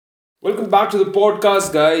Welcome back to the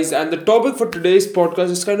podcast, guys. And the topic for today's podcast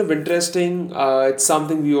is kind of interesting. It's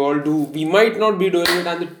something we all do. We might not be doing it,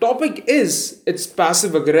 and the topic is it's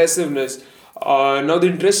passive aggressiveness. Now, the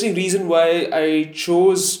interesting reason why I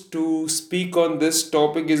chose to speak on this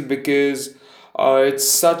topic is because it's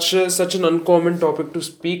such an uncommon topic to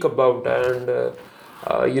speak about, and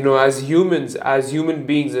as humans, as human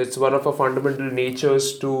beings, it's one of our fundamental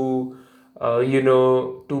natures to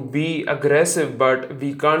to be aggressive, but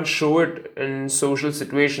we can't show it in social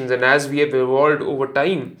situations. And as we have evolved over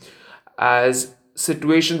time, as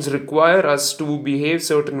situations require us to behave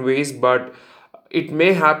certain ways, but it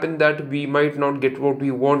may happen that we might not get what we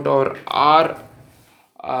want, or our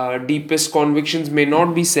deepest convictions may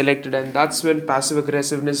not be selected, and that's when passive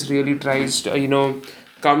aggressiveness really tries to,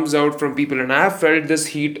 comes out from people. And I have felt this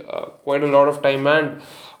heat quite a lot of time, and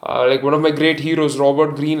like one of my great heroes,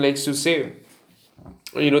 Robert Greene, likes to say,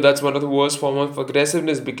 that's one of the worst form of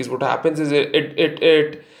aggressiveness, because what happens is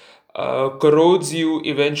it corrodes you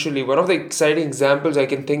eventually. One of the exciting examples I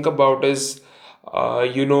can think about is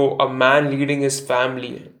a man leading his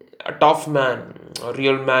family, a tough man, a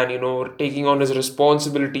real man, taking on his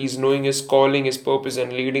responsibilities, knowing his calling, his purpose,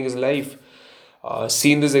 and leading his life.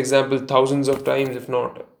 Seen this example thousands of times, if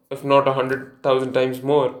not 100,000 times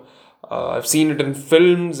more. I've seen it in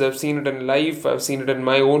films, I've seen it in life, I've seen it in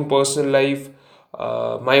my own personal life,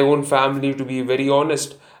 my own family, to be very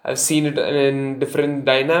honest. I've seen it in different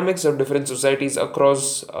dynamics of different societies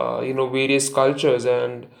across, various cultures.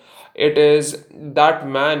 And it is that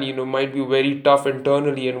man, might be very tough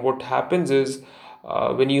internally. And what happens is,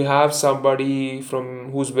 when you have somebody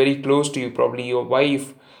from who's very close to you, probably your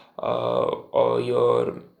wife, or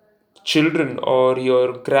your children, or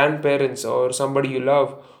your grandparents, or somebody you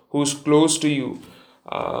love who's close to you,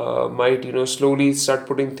 might slowly start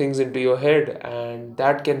putting things into your head, and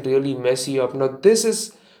that can really mess you up. Now, this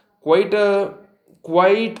is quite a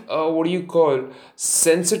what do you call,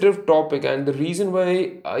 sensitive topic. And the reason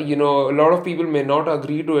why, a lot of people may not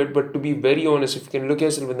agree to it, but to be very honest, if you can look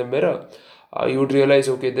yourself in the mirror, you would realize,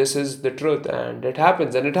 okay, this is the truth. And it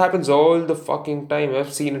happens, and it happens all the fucking time.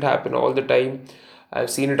 I've seen it happen all the time. I've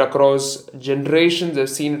seen it across generations. I've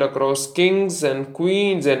seen it across kings and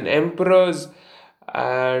queens and emperors.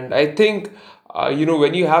 And I think,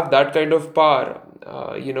 when you have that kind of power,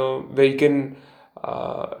 where you can,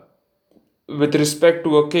 with respect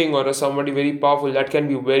to a king or a somebody very powerful, that can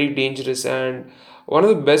be very dangerous. And one of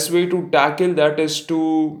the best way to tackle that is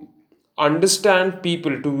to understand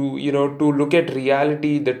people, to to look at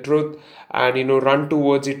reality, the truth, and run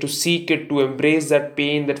towards it, to seek it, to embrace that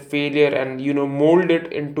pain, that failure, and mold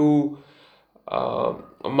it into a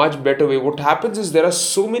much better way. What happens is there are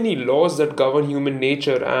so many laws that govern human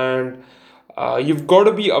nature, and you've got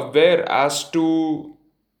to be aware as to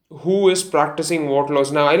who is practicing what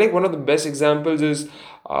laws. Now, I like one of the best examples is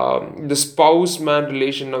the spouse man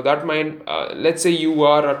relation. Now, that might, let's say you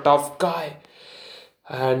are a tough guy,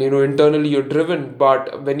 and internally you're driven,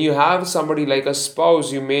 but when you have somebody like a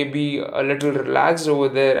spouse, you may be a little relaxed over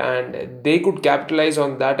there, and they could capitalize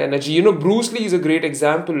on that energy. Bruce Lee is a great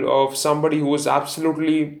example of somebody who was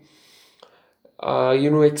absolutely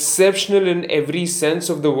exceptional in every sense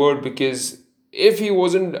of the word, because if he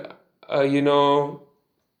wasn't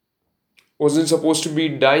supposed to be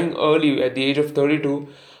dying early at the age of 32,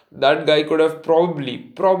 that guy could have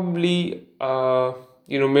probably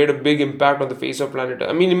made a big impact on the face of planet.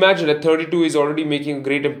 I mean, imagine at 32 he's already making a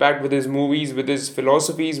great impact with his movies, with his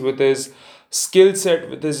philosophies, with his skill set,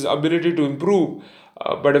 with his ability to improve.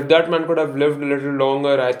 But if that man could have lived a little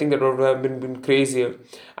longer, I think that would have been crazier.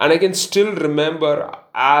 And I can still remember,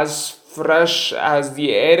 as fresh as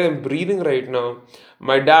the air I'm breathing right now,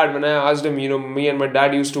 my dad, when I asked him, me and my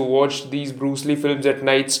dad used to watch these Bruce Lee films at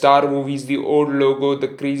night, Star movies, the old logo, the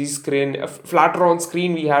crazy screen, flatter on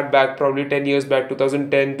screen we had back probably 10 years back,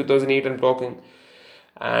 2010, 2008, I'm talking.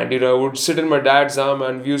 And I would sit in my dad's arm,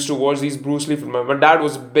 and we used to watch these Bruce Lee films. My dad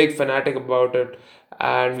was a big fanatic about it,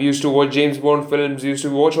 and we used to watch James Bond films. We used to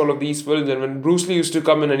watch all of these films, and when Bruce Lee used to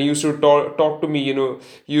come in and he used to talk to me,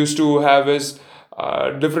 he used to have his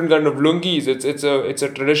different kind of lungis. It's a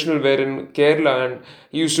traditional wear in Kerala, and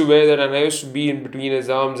he used to wear that, and I used to be in between his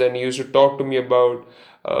arms, and he used to talk to me about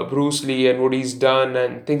Bruce Lee and what he's done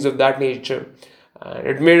and things of that nature. And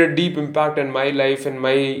it made a deep impact in my life, in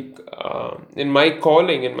my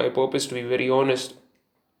calling, in my purpose, to be very honest.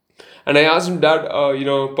 And I asked him, Dad,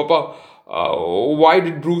 Papa, why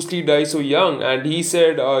did Bruce Lee die so young? And he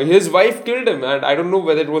said his wife killed him, and I don't know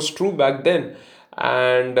whether it was true back then.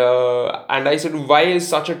 And I said, why is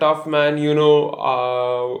such a tough man?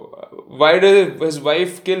 Why did his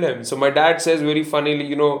wife kill him? So my dad says very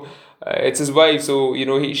funnily, It's his wife, so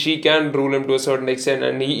she can rule him to a certain extent.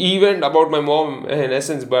 And he even about my mom in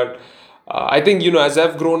essence. But I think as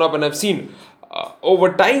I've grown up and I've seen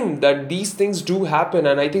over time that these things do happen,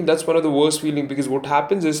 and I think that's one of the worst feeling, because what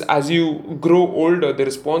happens is as you grow older, the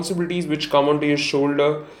responsibilities which come onto your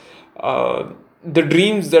shoulder, the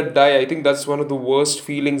dreams that die, I think that's one of the worst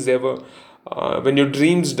feelings ever, when your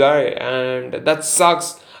dreams die, and that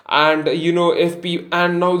sucks. And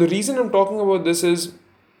and now the reason I'm talking about this is,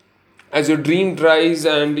 as your dream dies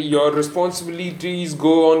and your responsibilities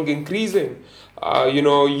go on increasing,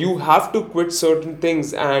 you have to quit certain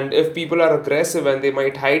things. And if people are aggressive and they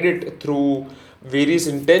might hide it through various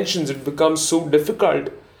intentions, it becomes so difficult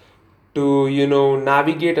to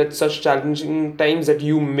navigate at such challenging times that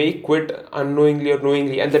you may quit unknowingly or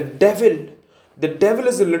knowingly. And the devil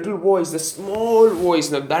is a little voice, the small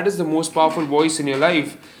voice. Now that is the most powerful voice in your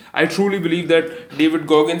life. I truly believe that David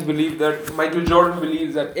Goggins believed that, Michael Jordan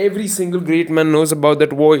believes that, every single great man knows about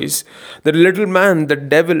that voice, that little man, the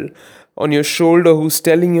devil on your shoulder who's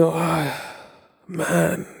telling you,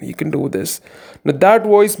 man, you can do this. Now, that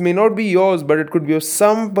voice may not be yours, but it could be of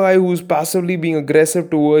some guy who's passively being aggressive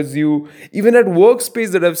towards you. Even at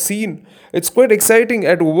workspace that I've seen, it's quite exciting.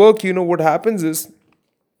 At work, what happens is,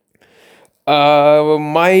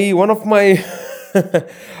 my one of my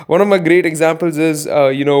one of my great examples is,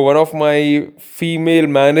 one of my female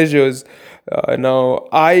managers. Now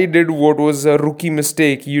I did what was a rookie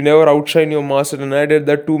mistake. You never outshine your master, and I did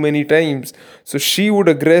that too many times. So she would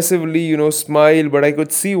aggressively, smile, but I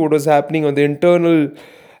could see what was happening on the internal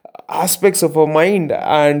aspects of her mind,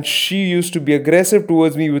 and she used to be aggressive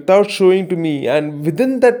towards me without showing to me. And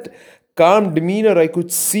within that calm demeanor, I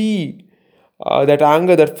could see that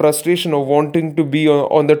anger, that frustration of wanting to be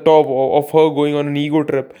on the top of her going on an ego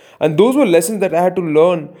trip. And those were lessons that I had to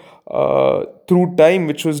learn through time,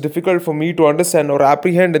 which was difficult for me to understand or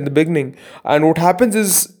apprehend in the beginning. And what happens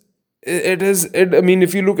is, I mean,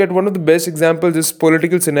 if you look at one of the best examples is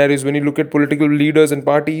political scenarios. When you look at political leaders and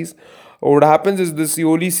parties, what happens is this: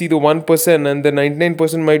 you only see the 1%, and the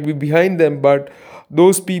 99% might be behind them, but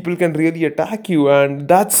those people can really attack you. And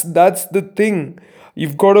that's the thing.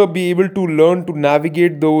 You've got to be able to learn to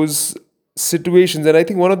navigate those situations. And I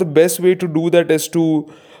think one of the best way to do that is to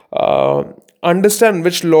uh, understand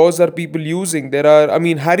which laws are people using. There are, I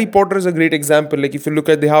mean, Harry Potter is a great example. Like, if you look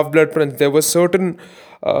at the Half Blood Prince, there were certain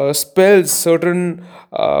spells, certain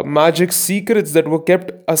magic secrets that were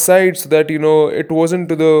kept aside, so that it wasn't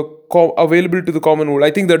to the available to the common world.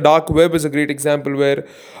 I think the dark web is a great example, where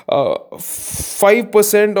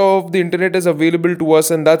 5% of the internet is available to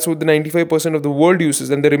us, and that's what the 95% of the world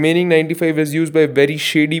uses, and the remaining 95 is used by very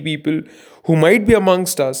shady people who might be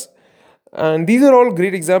amongst us. And these are all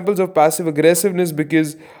great examples of passive aggressiveness,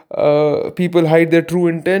 because people hide their true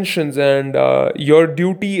intentions, and your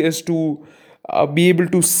duty is to be able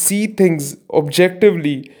to see things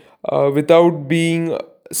objectively, without being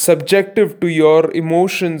subjective to your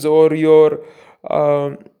emotions or your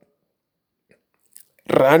uh,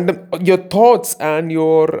 random your thoughts and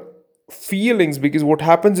your feelings, because what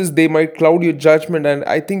happens is they might cloud your judgment. And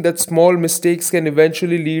I think that small mistakes can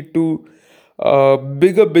eventually lead to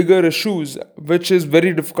bigger issues, which is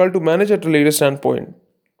very difficult to manage at a later standpoint.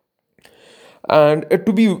 And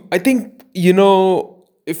to be, I think,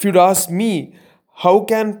 if you'd ask me, how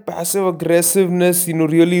can passive aggressiveness,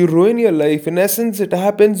 really ruin your life? In essence, it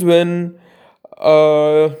happens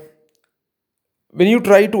uh, when you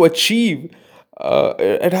try to achieve.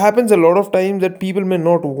 It happens a lot of times that people may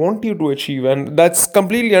not want you to achieve, and that's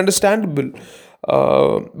completely understandable.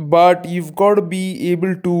 But you've got to be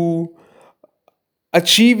able to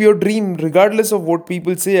achieve your dream regardless of what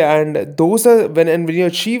people say. And those are when you're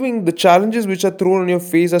achieving, the challenges which are thrown on your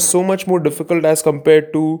face are so much more difficult as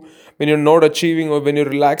compared to when you're not achieving or when you're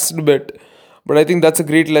relaxed a bit. But I think that's a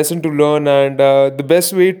great lesson to learn. And the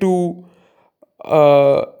best way to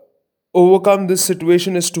uh, overcome this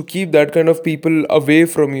situation is to keep that kind of people away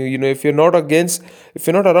from you. If you're not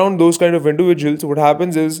around those kind of individuals, what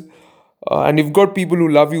happens is, and you've got people who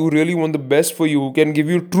love you, who really want the best for you, who can give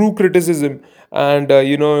you true criticism. And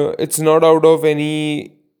it's not out of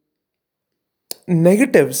any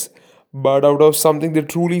negatives, but out of something they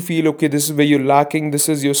truly feel, okay, this is where you're lacking, this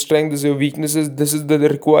is your strength, this is your weaknesses, this is the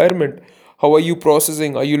requirement. How are you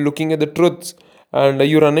processing? Are you looking at the truths, and are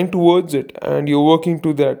you running towards it, and you're working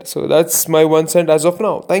to that? So that's my 1 cent as of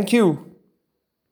now. Thank you.